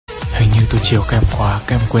như tôi chiều các em quá,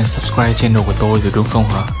 các em quên subscribe channel của tôi rồi đúng không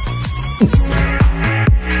hả?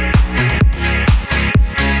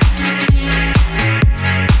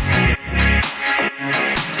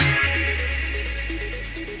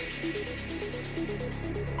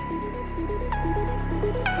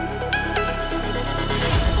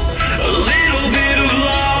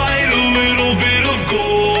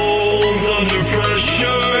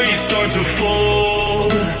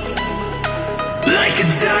 Like a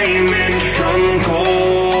diamond from gold.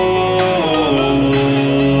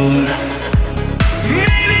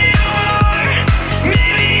 Maybe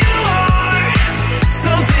you are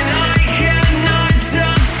something I cannot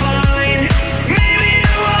define. Maybe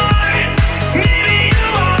you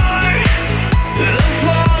are the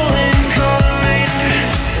fallen kind.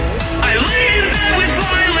 I lay in bed with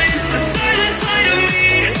violence, the silent side of me.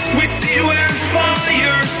 We see where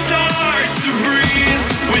fire starts to breathe.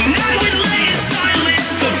 When I would lay in silence,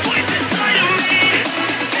 the voice inside of me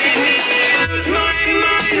made me use my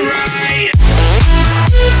mind right.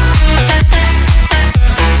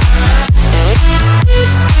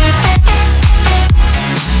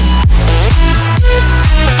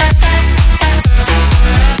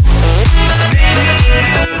 Made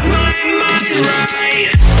me use my mind right.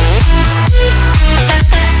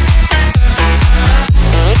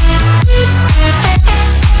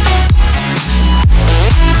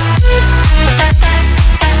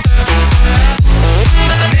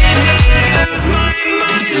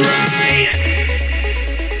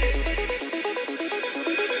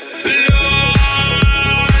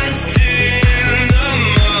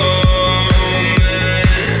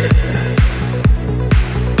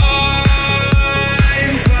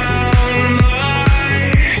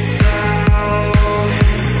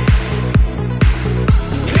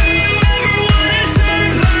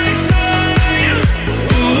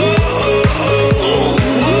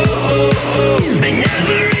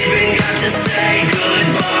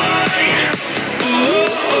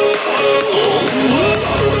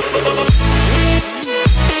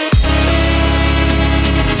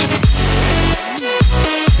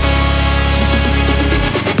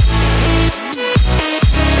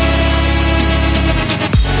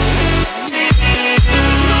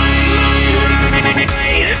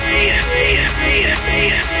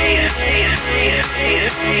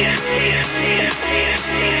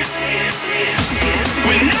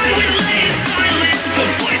 When I would lay in silence, the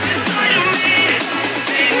voice inside of me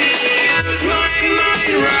made me use my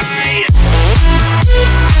mind right.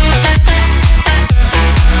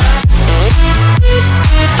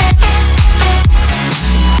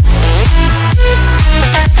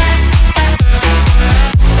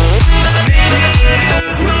 Made me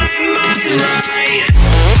use my mind right.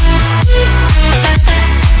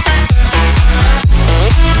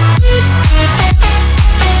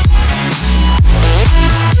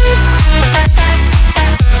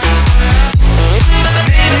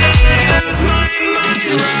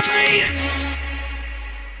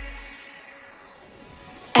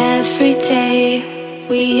 Every day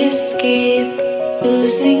we escape,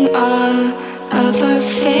 losing all of our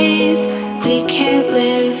faith. We can't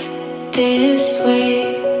live this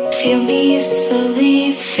way. Feel me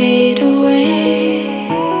slowly fade away.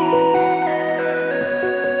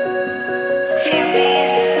 Feel me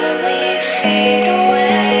slowly fade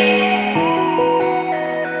away.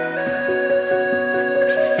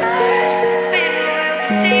 As far as the wind will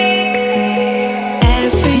take me.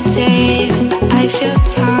 Every day I feel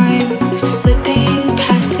time slipping,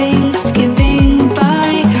 passing, skipping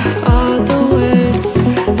by. All the words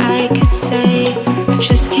I could say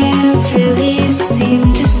just can't really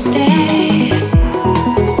seem to stay.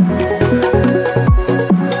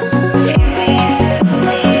 Feel me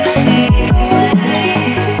slowly fade away.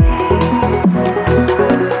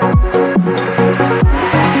 As far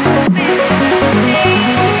as the wind will take me.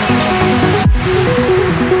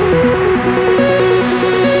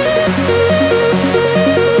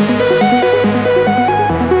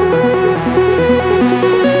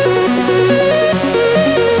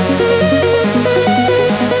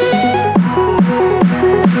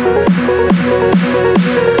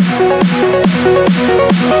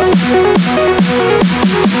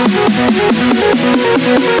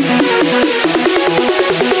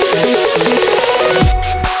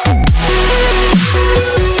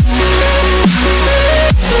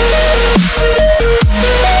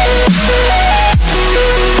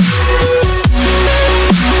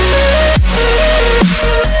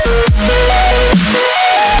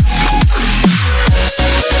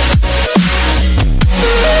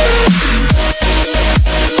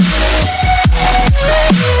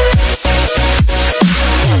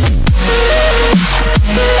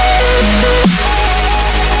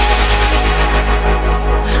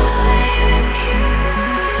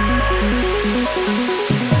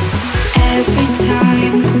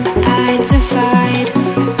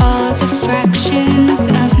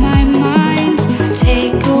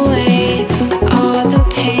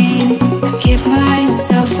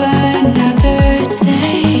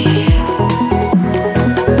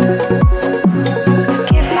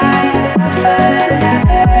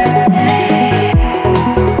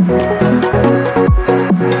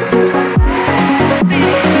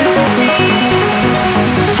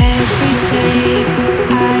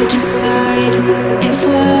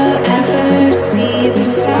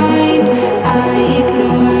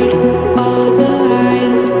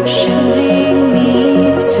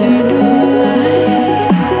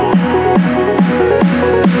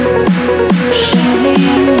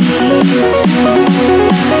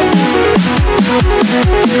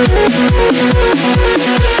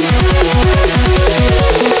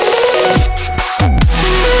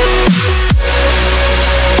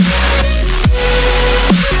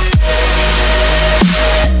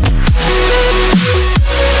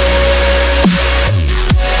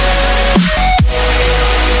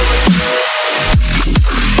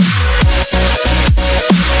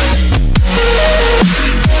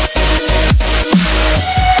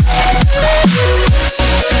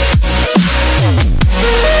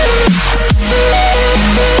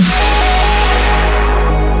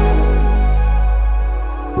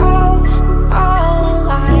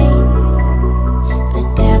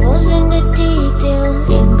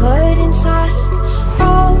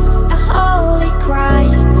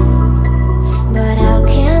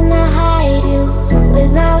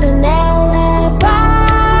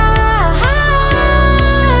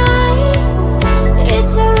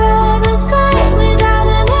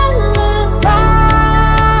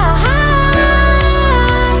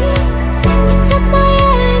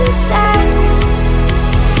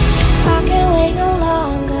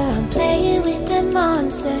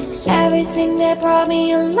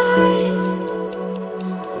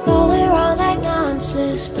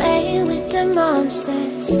 play with the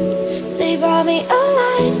monsters. They brought me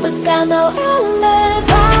alive, but got no outlet.